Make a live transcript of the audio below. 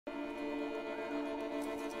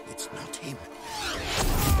It's not him.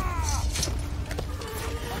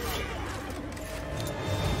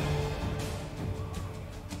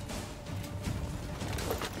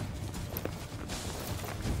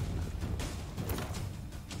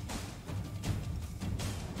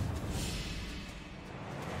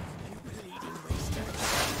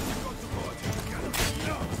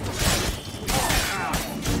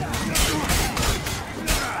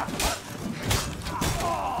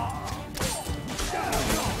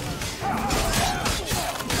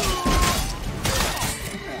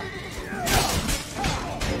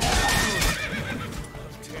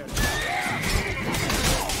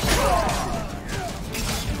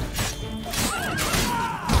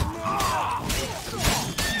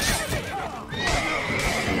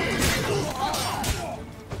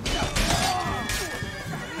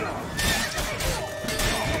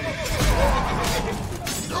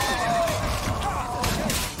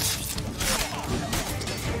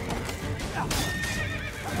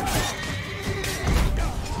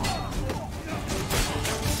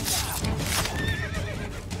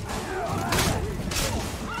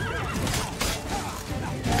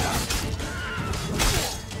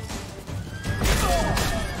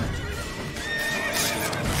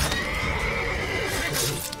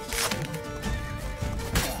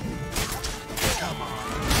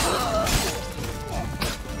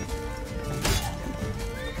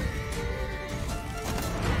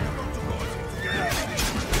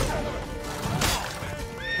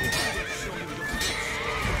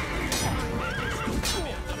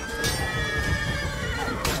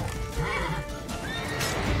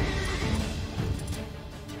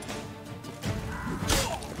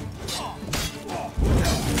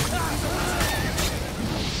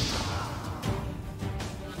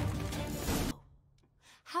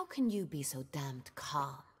 How can you be so damned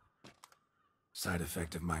calm? Side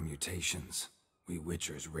effect of my mutations. We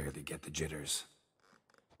Witchers rarely get the jitters.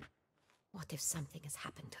 What if something has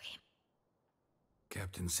happened to him?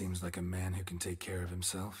 Captain seems like a man who can take care of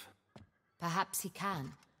himself. Perhaps he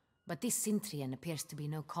can, but this Sintrian appears to be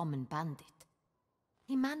no common bandit.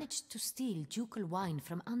 He managed to steal ducal wine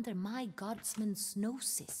from under my guardsman's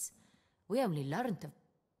noses. We only learned of...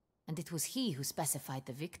 And it was he who specified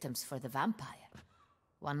the victims for the vampire.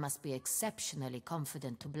 One must be exceptionally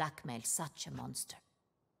confident to blackmail such a monster.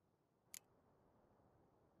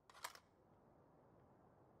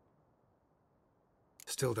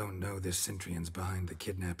 Still don't know this Sintrian's behind the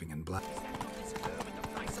kidnapping and black...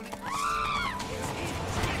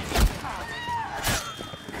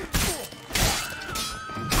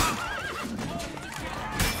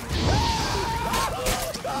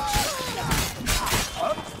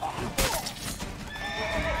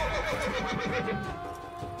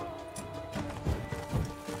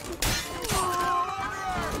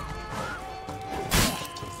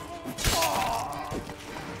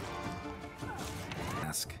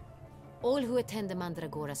 All who attend the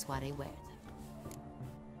Mandragora soiree wear them.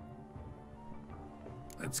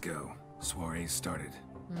 Let's go. Soiree's started.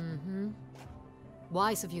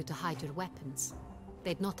 Wise of you to hide your weapons.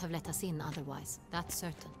 They'd not have let us in otherwise, that's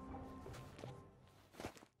certain.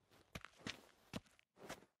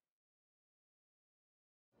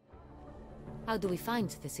 How do we find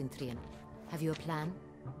the Sintrian? Have you a plan?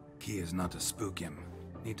 Key is not to spook him.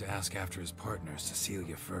 Need to ask after his partner,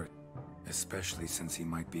 Cecilia first. Especially since he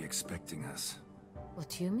might be expecting us. What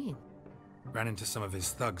do you mean? Ran into some of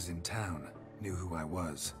his thugs in town. Knew who I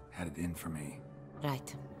was. Had it in for me.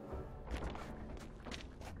 Right.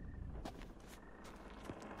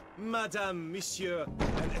 Madame, Monsieur,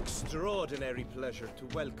 an extraordinary pleasure to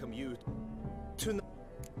welcome you to...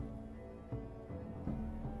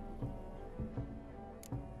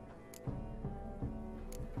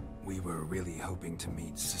 We were really hoping to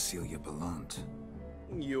meet Cecilia Bellant.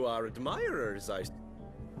 You are admirers, I...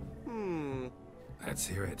 Let's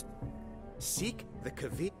hear it. Seek the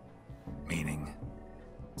Kavi... Meaning?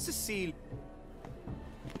 Cecile...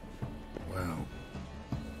 Well...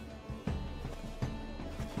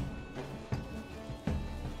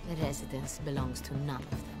 The residence belongs to none of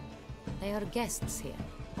them. They are guests here.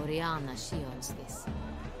 Oriana, she owns this.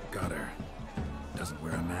 Got her. Doesn't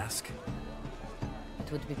wear a mask?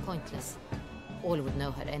 It would be pointless. All would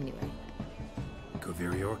know her anyway.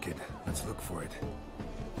 Koviri Orchid. Let's look for it.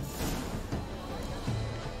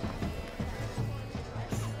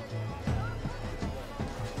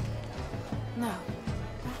 No.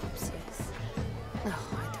 Perhaps yes. No,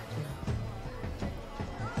 I don't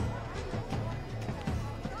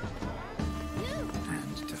know.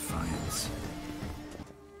 And defiance.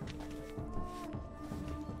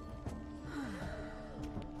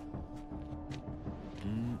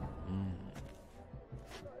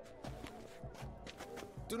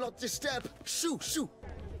 Do not disturb! Shoo! Shoo!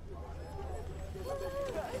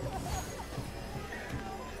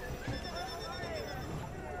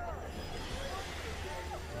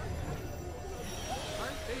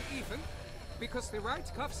 Aren't they even? Because the right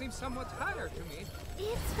cuff seems somewhat higher to me.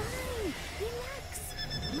 It's fine. Relax.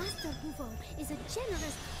 Master Huvo is a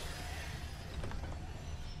generous...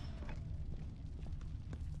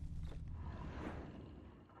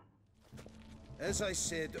 As I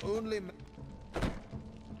said, only...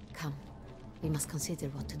 Come. We must consider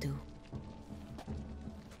what to do.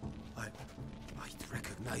 I'd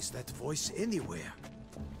recognize that voice anywhere.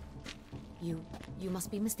 You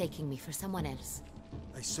must be mistaking me for someone else.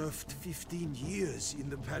 I served 15 years in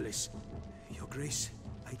the palace. Your Grace,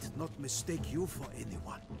 I did not mistake you for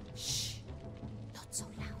anyone. Shh. Not so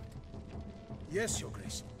loud. Yes, Your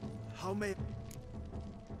Grace. How may...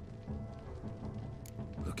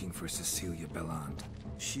 Looking for Cecilia Belland.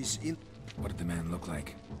 She's in... What did the man look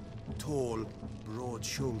like? Tall,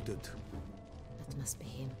 broad-shouldered. That must be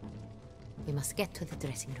him. We must get to the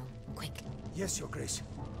dressing room, quick. Yes, Your Grace.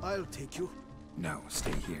 I'll take you. No,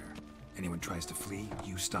 stay here. Anyone tries to flee,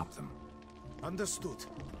 you stop them. Understood.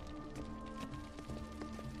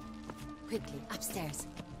 Quickly, upstairs.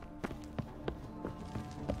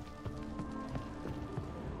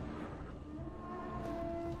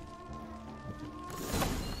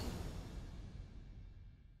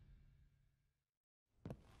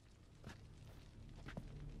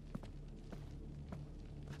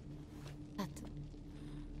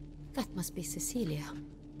 That must be Cecilia.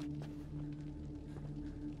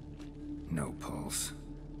 No pulse.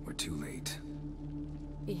 We're too late.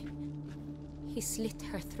 He slit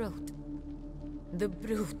her throat. The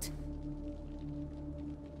brute.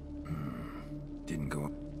 Didn't go...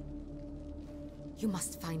 You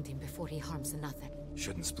must find him before he harms another.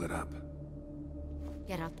 Shouldn't split up.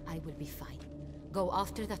 Geralt, I will be fine. Go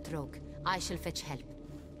after that rogue. I shall fetch help.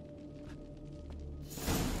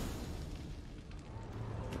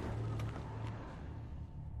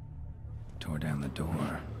 Tore down the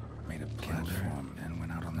door, made a platform, and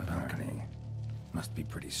went out on the balcony. Must be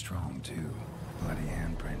pretty strong, too. Bloody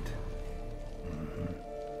handprint.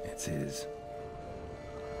 It's his.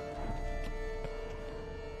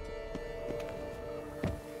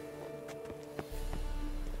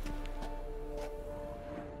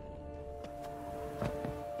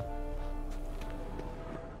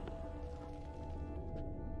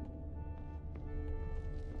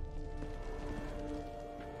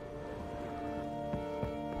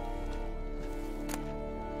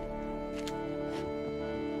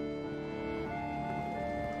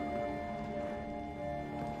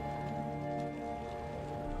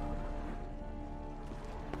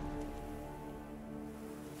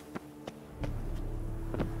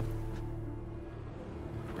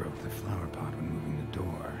 Broke the flower pot when moving the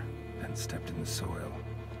door, then stepped in the soil.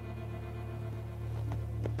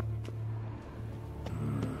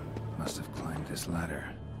 Must have climbed this ladder.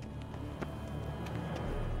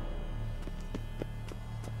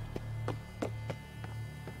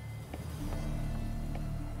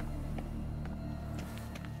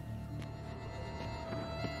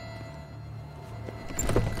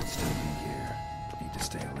 Could still be here. Need to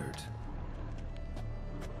stay alert.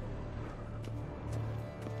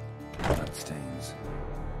 Blood stains.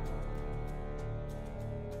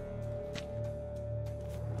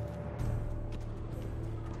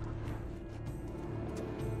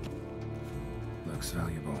 Looks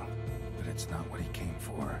valuable, but it's not what he came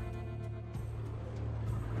for.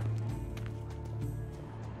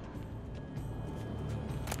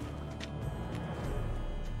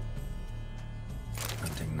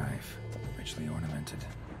 Hunting knife, richly ornamented.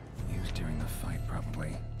 Used during the fight,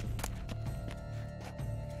 probably.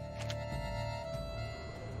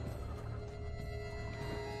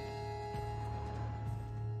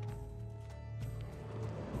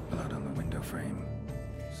 Blood on the window frame.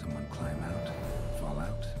 Someone climb out, fall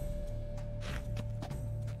out.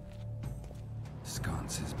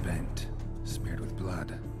 Sconce is bent, smeared with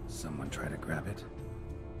blood. Someone try to grab it.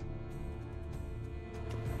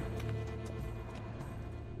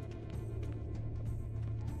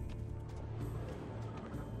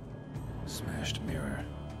 Smashed mirror.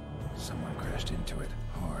 Someone crashed into it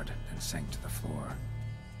hard and sank to the floor.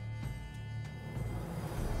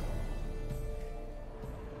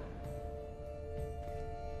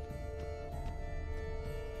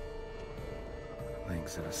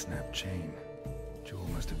 Links of a snapped chain. Jewel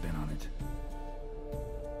must have been on it.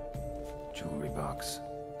 Jewelry box.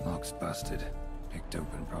 Lock's busted. Picked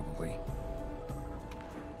open, probably.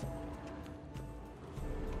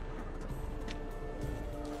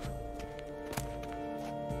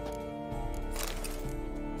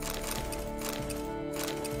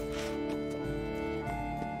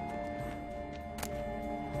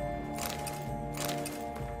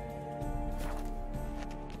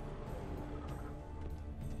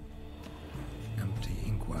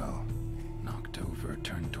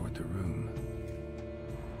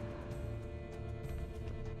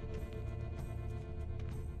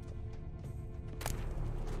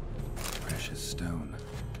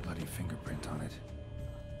 bloody fingerprint on it.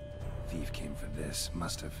 Thief came for this,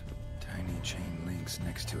 must have. Tiny chain links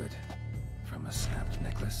next to it. From a snapped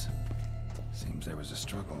necklace. Seems there was a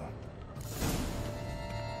struggle.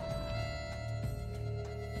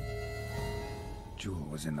 Jewel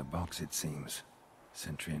was in the box, it seems.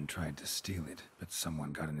 Centurion tried to steal it, but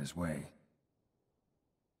someone got in his way.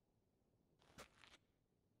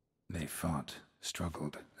 They fought,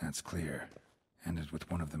 struggled, that's clear. Ended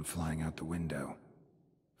with one of them flying out the window.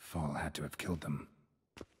 Fall had to have killed them.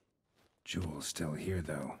 Jewel's still here,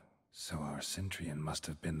 though, so our Centurion must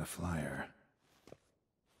have been the flyer.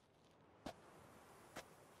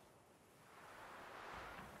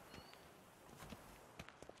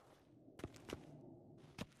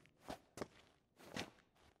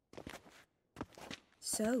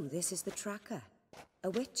 So, this is the tracker. A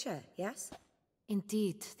witcher, yes?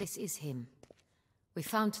 Indeed, this is him. We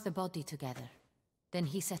found the body together. Then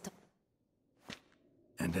he set up...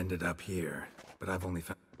 And ended up here, but I've only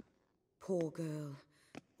found... Poor girl.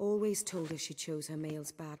 Always told her she chose her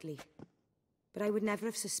males badly. But I would never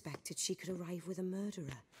have suspected she could arrive with a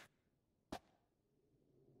murderer.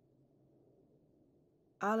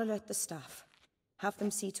 I'll alert the staff. Have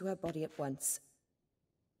them see to her body at once.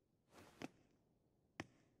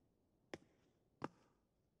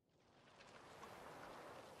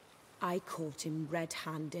 I caught him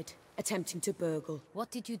red-handed, attempting to burgle.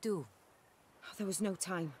 What did you do? There was no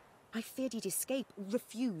time. I feared he'd escape,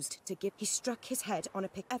 refused to give. He struck his head on a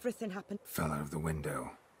pick. Everything happened. Fell out of the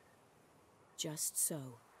window. Just so.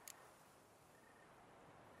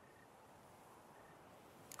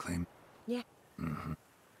 Claim... Yeah. Mm-hmm.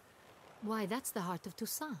 Why, that's the heart of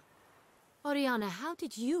Toussaint. Oriana, how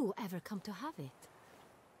did you ever come to have it?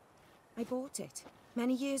 I bought it,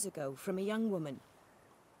 many years ago, from a young woman.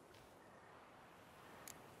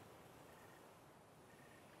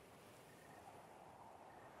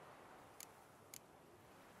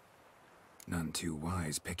 None too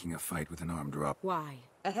wise picking a fight with an armed robber. Why?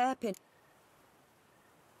 A hairpin.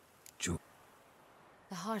 Jewel.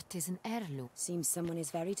 The heart is an heirloom. Seems someone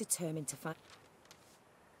is very determined to find...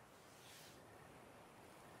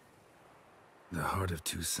 The heart of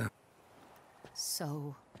Toussaint.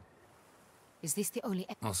 So... is this the only...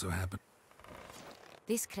 Also happened.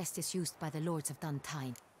 This crest is used by the Lords of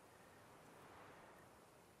Duntine.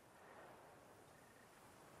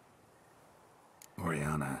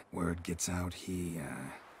 Oriana, word gets out he,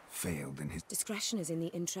 failed in his... Discretion is in the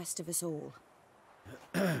interest of us all.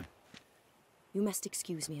 You must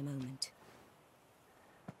excuse me a moment.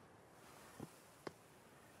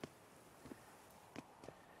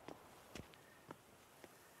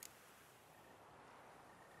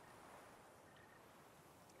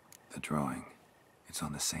 The drawing. It's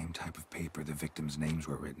on the same type of paper the victims' names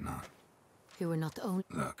were written on. You were not only...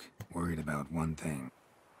 Look, worried about one thing.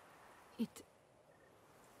 It...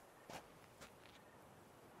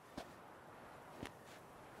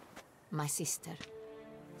 My sister,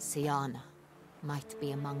 Siana, might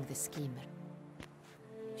be among the schemer.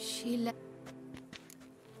 She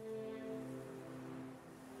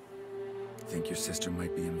Think your sister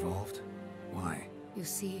might be involved? Why? You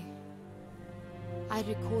see, I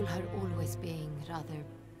recall her always being rather...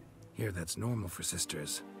 Here, that's normal for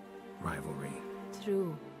sisters. Rivalry.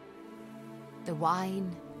 True. The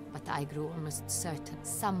wine, but I grew almost certain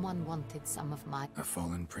someone wanted some of my... A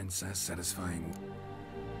fallen princess satisfying...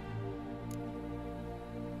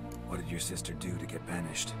 What did your sister do to get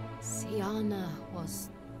banished? Siana was...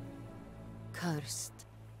 cursed.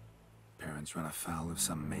 Parents run afoul of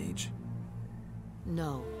some mage?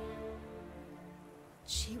 No.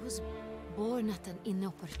 She was born at an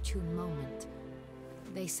inopportune moment.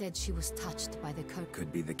 They said she was touched by the curse.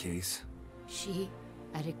 Could be the case.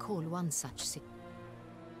 I recall one such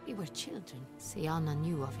We were children. Siana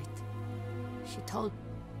knew of it. She told...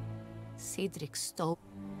 Cedric stole...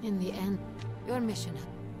 In the end, your mission had...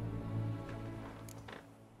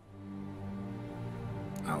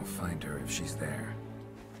 I'll find her if she's there.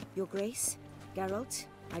 Your Grace, Geralt,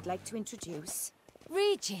 I'd like to introduce...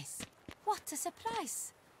 Regis! What a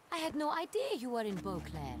surprise! I had no idea you were in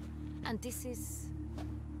Beauclair. And this is...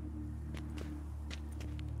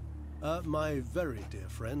 My very dear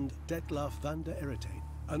friend, Detlaf van der Eritain,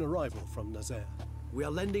 an arrival from Nazaire. We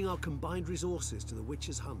are lending our combined resources to the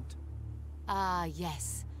Witch's Hunt. Ah,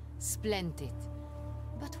 yes. Splendid.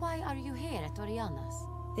 But why are you here at Oriana's?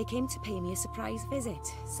 They came to pay me a surprise visit,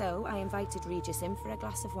 so I invited Regis in for a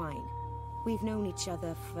glass of wine. We've known each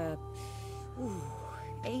other for... ooh,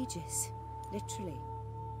 ages. Literally.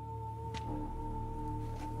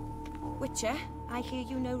 Witcher, I hear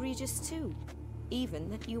you know Regis too. Even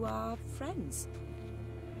that you are friends.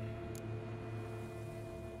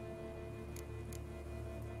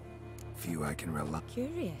 Few I can rely.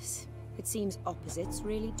 Curious. It seems opposites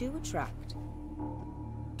really do attract.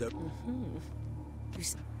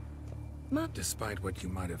 Despite what you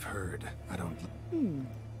might have heard, I don't...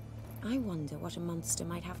 I wonder what a monster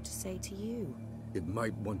might have to say to you. It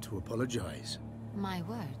might want to apologize. My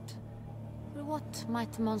word. What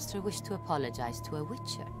might the monster wish to apologize to a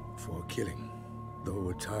witcher? For killing.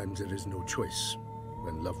 Though at times there is no choice,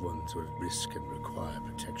 when loved ones are at risk and require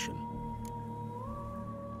protection.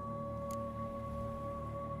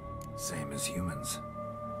 Same as humans.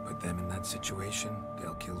 Put them in that situation,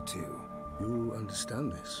 they'll kill too. You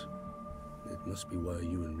understand this. It must be why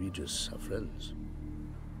you and Regis are friends.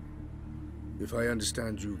 If I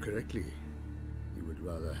understand you correctly, you would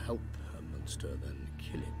rather help a monster than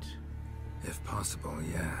kill it. If possible,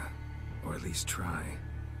 yeah. Or at least try.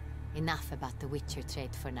 Enough about the witcher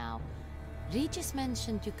trait for now. Regis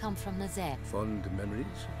mentioned you come from Nazaire. Fond memories?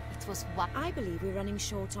 It was what... I believe we're running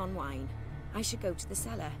short on wine. I should go to the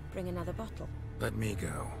cellar, bring another bottle. Let me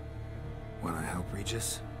go. Wanna help,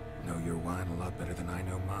 Regis? Know your wine a lot better than I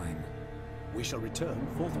know mine. We shall return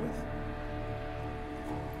forthwith.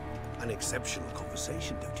 An exceptional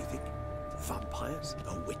conversation, don't you think? Vampires,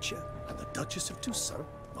 a witcher, and the Duchess of Toussaint.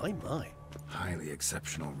 My. Highly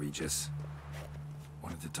exceptional, Regis.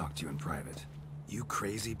 Wanted to talk to you in private. You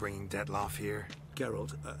crazy bringing Detloff here?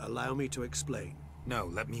 Geralt, allow me to explain. No,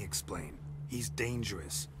 let me explain. He's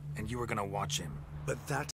dangerous, and you were gonna watch him. But that